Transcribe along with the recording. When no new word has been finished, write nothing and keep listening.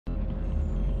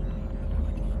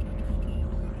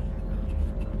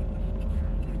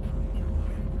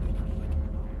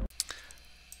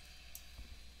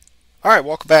Alright,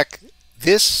 welcome back.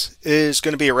 This is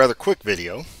going to be a rather quick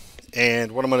video,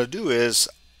 and what I'm going to do is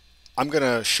I'm going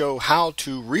to show how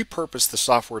to repurpose the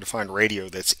software-defined radio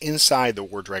that's inside the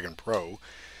WarDragon Pro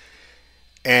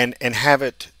and have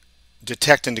it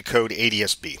detect and decode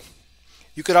ADS-B.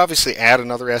 You could obviously add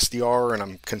another SDR, and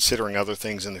I'm considering other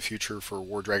things in the future for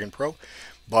WarDragon Pro,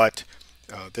 but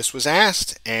this was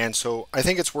asked, and so I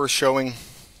think it's worth showing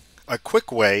a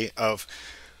quick way of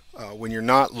when you're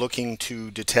not looking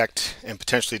to detect and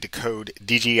potentially decode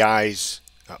DJI's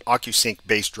OcuSync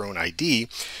based drone ID,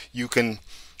 you can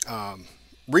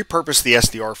repurpose the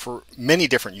SDR for many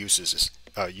different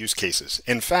use cases.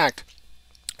 In fact,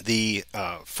 the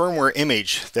firmware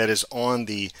image that is on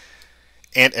the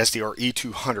ANT SDR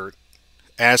E200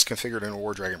 as configured in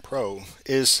WarDragon Pro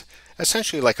is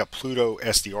essentially like a Pluto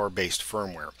SDR based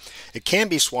firmware. It can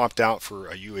be swapped out for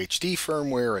a UHD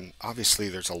firmware, and obviously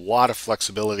there's a lot of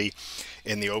flexibility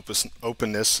in the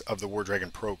openness of the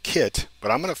WarDragon Pro kit, but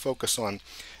I'm going to focus on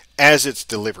as it's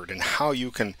delivered and how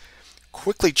you can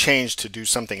quickly change to do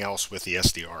something else with the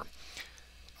SDR.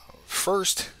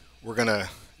 First, we're going to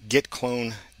git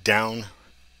clone down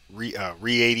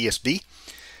re-ADS-B.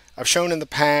 I've shown in the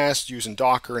past using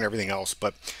Docker and everything else,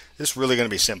 but this is really going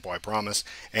to be simple, I promise,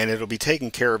 and it'll be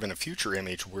taken care of in a future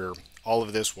image where all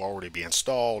of this will already be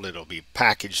installed, it'll be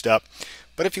packaged up.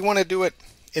 But if you want to do it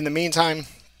in the meantime,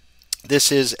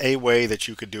 this is a way that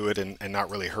you could do it and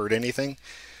not really hurt anything.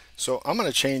 So I'm going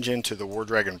to change into the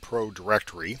WarDragon Pro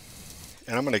directory,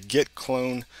 and I'm going to git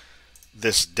clone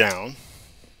this down.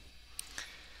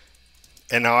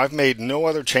 And now I've made no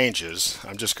other changes.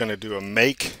 I'm just going to do a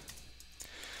make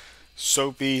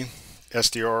SOAPy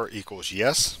SDR equals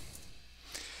yes.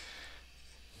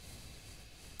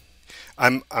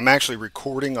 I'm actually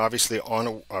recording obviously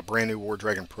on a brand new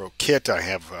WarDragon Pro kit. I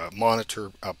have a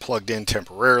monitor plugged in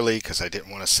temporarily because I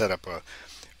didn't want to set up a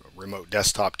remote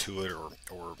desktop to it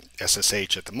or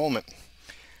SSH at the moment.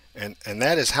 And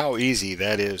that is how easy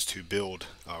that is to build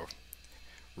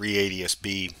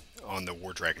re-ADS-B on the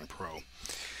WarDragon Pro.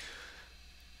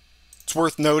 It's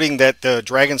worth noting that the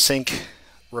DragonSync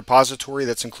repository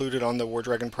that's included on the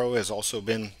WarDragon Pro has also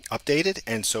been updated,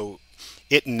 and so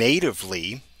it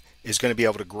natively is going to be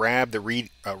able to grab the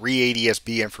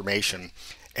re-ADS-B information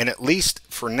and, at least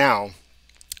for now,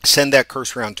 send that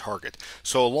cursor on target.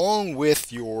 So along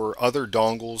with your other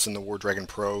dongles in the WarDragon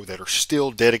Pro that are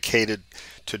still dedicated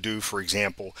to do, for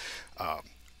example,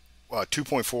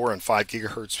 2.4 and 5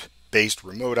 gigahertz based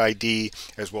remote ID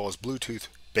as well as Bluetooth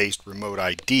based remote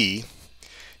ID,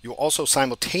 you'll also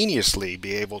simultaneously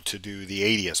be able to do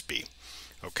the ADS-B.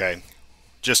 Okay,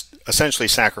 just essentially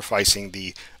sacrificing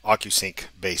the OcuSync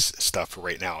based stuff for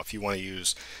right now if you want to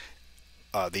use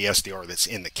the SDR that's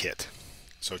in the kit.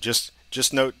 So just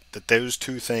note that those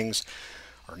two things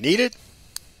are needed.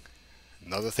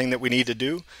 Another thing that we need to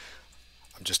do,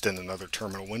 I'm just in another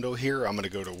terminal window here. I'm going to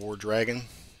go to WarDragon,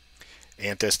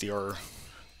 ANT SDR,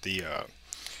 the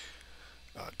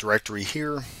directory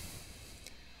here.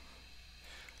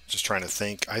 Just trying to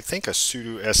think. I think a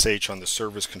sudo sh on the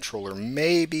service controller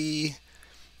may be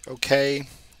okay.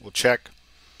 We'll check.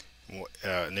 We'll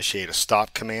initiate a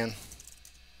stop command.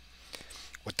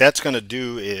 What that's going to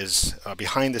do is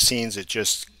behind the scenes it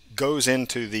just goes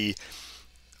into the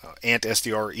ANT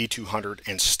SDR E200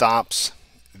 and stops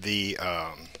the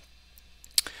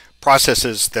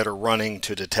processes that are running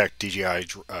to detect DJI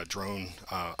drone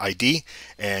ID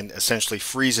and essentially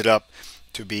frees it up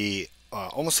to be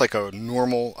almost like a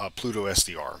normal Pluto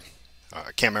SDR.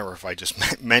 I can't remember if I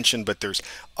just mentioned, but there's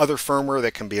other firmware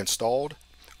that can be installed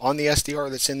on the SDR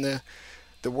that's in the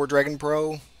WarDragon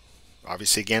Pro.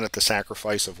 Obviously, again, at the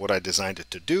sacrifice of what I designed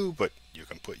it to do, but you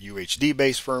can put UHD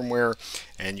based firmware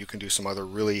and you can do some other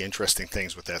really interesting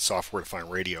things with that software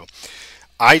defined radio.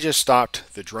 I just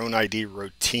stopped the drone ID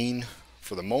routine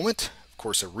for the moment. Of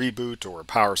course, a reboot or a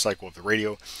power cycle of the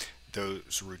radio,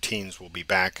 those routines will be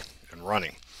back and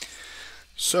running.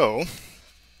 So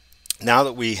now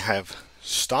that we have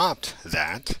stopped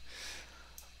that,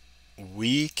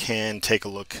 we can take a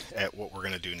look at what we're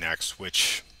going to do next,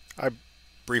 which I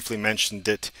briefly mentioned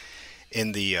it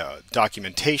in the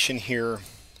documentation here,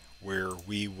 where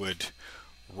we would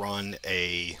run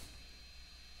a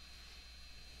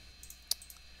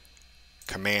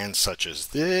command such as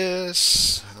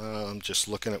this. I'm just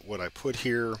looking at what I put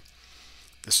here.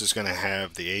 This is going to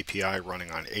have the API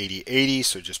running on 8080,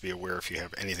 so just be aware if you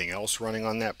have anything else running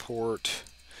on that port,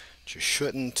 which you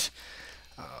shouldn't.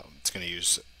 It's going to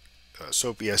use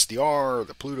SOAPy SDR,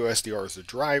 the Pluto SDR is the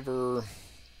driver,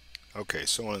 okay,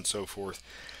 so on and so forth.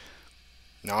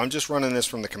 Now I'm just running this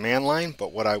from the command line,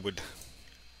 but what I would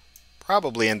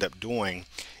probably end up doing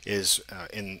is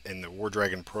in the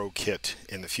WarDragon Pro kit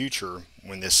in the future,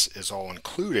 when this is all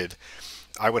included,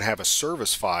 I would have a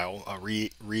service file.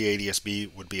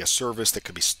 re-ADSB would be a service that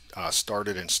could be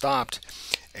started and stopped,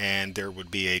 and there would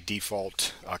be a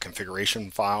default configuration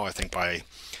file. I think by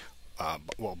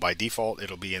default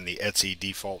it'll be in the Etsy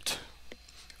default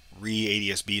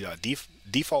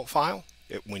re-ADSB.default file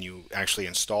when you actually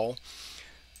install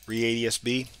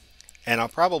re-ADSB. And I'll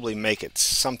probably make it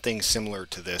something similar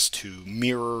to this to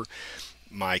mirror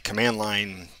my command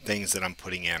line things that I'm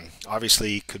putting in.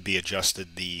 Obviously, could be adjusted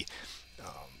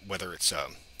whether it's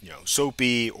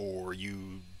SOAPy, or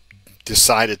you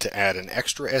decided to add an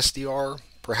extra SDR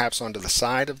perhaps onto the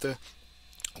side of the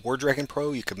WarDragon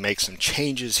Pro. You could make some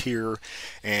changes here,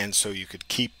 and so you could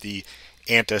keep the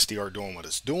ANT SDR doing what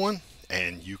it's doing,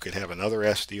 and you could have another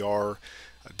SDR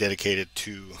dedicated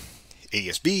to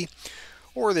ADSB.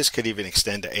 Or this could even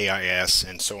extend to AIS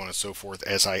and so on and so forth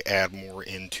as I add more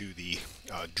into the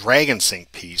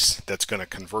DragonSync piece that's going to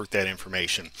convert that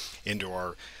information into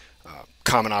our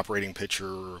common operating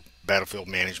picture, battlefield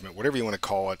management, whatever you want to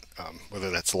call it, whether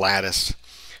that's Lattice,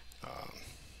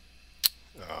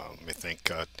 let me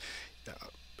think,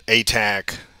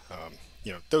 ATAK,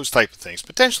 those type of things.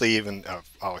 Potentially even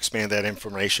I'll expand that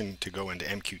information to go into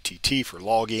MQTT for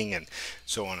logging and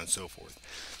so on and so forth.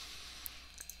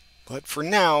 But for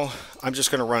now, I'm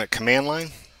just going to run it command line.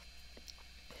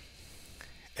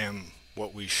 And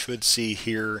what we should see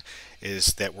here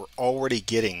is that we're already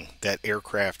getting that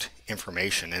aircraft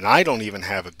information. And I don't even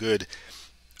have a good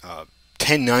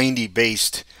 1090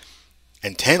 based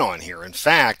antenna on here. In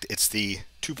fact, it's the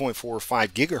 2.45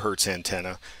 gigahertz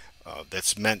antenna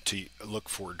that's meant to look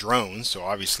for drones. So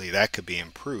obviously that could be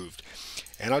improved.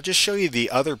 And I'll just show you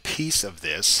the other piece of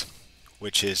this,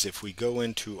 which is if we go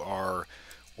into our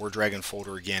WarDragon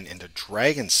folder again into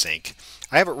DragonSync.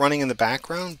 I have it running in the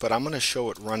background, but I'm going to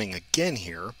show it running again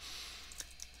here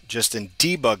just in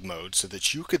debug mode so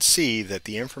that you could see that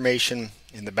the information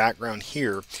in the background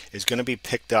here is going to be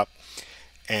picked up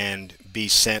and be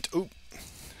sent.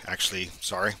 Actually,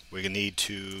 sorry, we need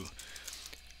to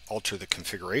alter the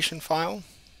configuration file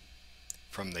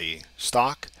from the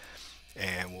stock,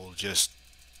 and we'll just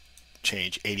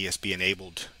change ADSB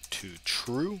enabled to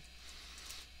true.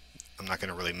 I'm not going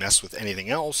to really mess with anything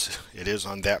else. It is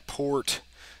on that port.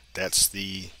 That's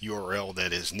the URL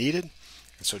that is needed.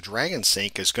 And so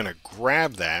DragonSync is going to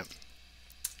grab that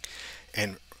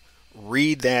and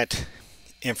read that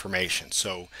information.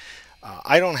 So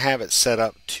I don't have it set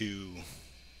up to,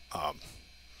 at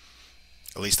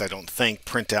least I don't think,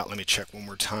 print out. Let me check one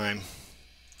more time.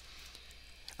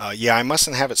 Yeah, I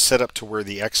mustn't have it set up to where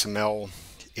the XML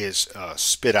is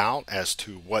spit out as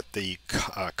to what the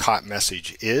COT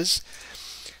message is,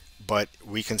 but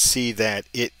we can see that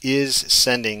it is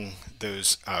sending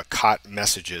those COT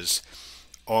messages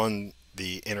on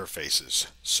the interfaces.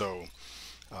 So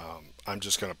I'm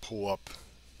just going to pull up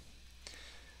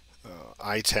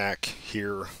ATAK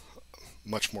here,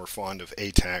 much more fond of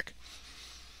ATAK.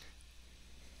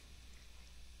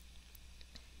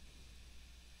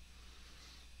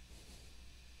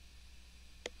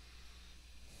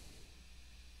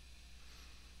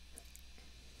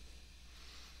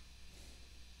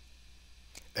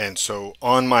 And so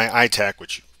on my ATAK,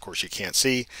 which of course you can't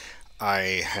see,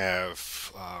 I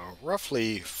have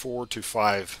roughly 4 to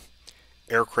 5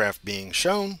 aircraft being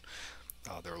shown.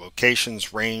 Their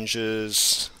locations,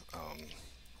 ranges,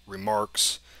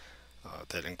 remarks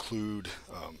that include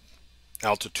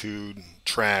altitude,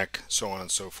 track, so on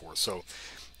and so forth. So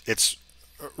it's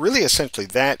really essentially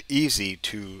that easy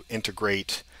to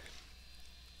integrate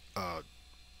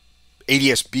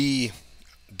ADSB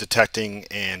detecting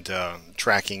and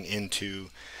tracking into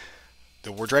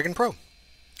the WarDragon Pro.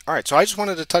 Alright, so I just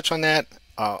wanted to touch on that.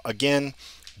 Again,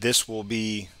 this will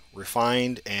be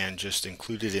refined and just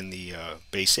included in the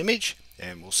base image,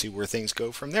 and we'll see where things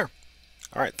go from there.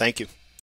 Alright, thank you.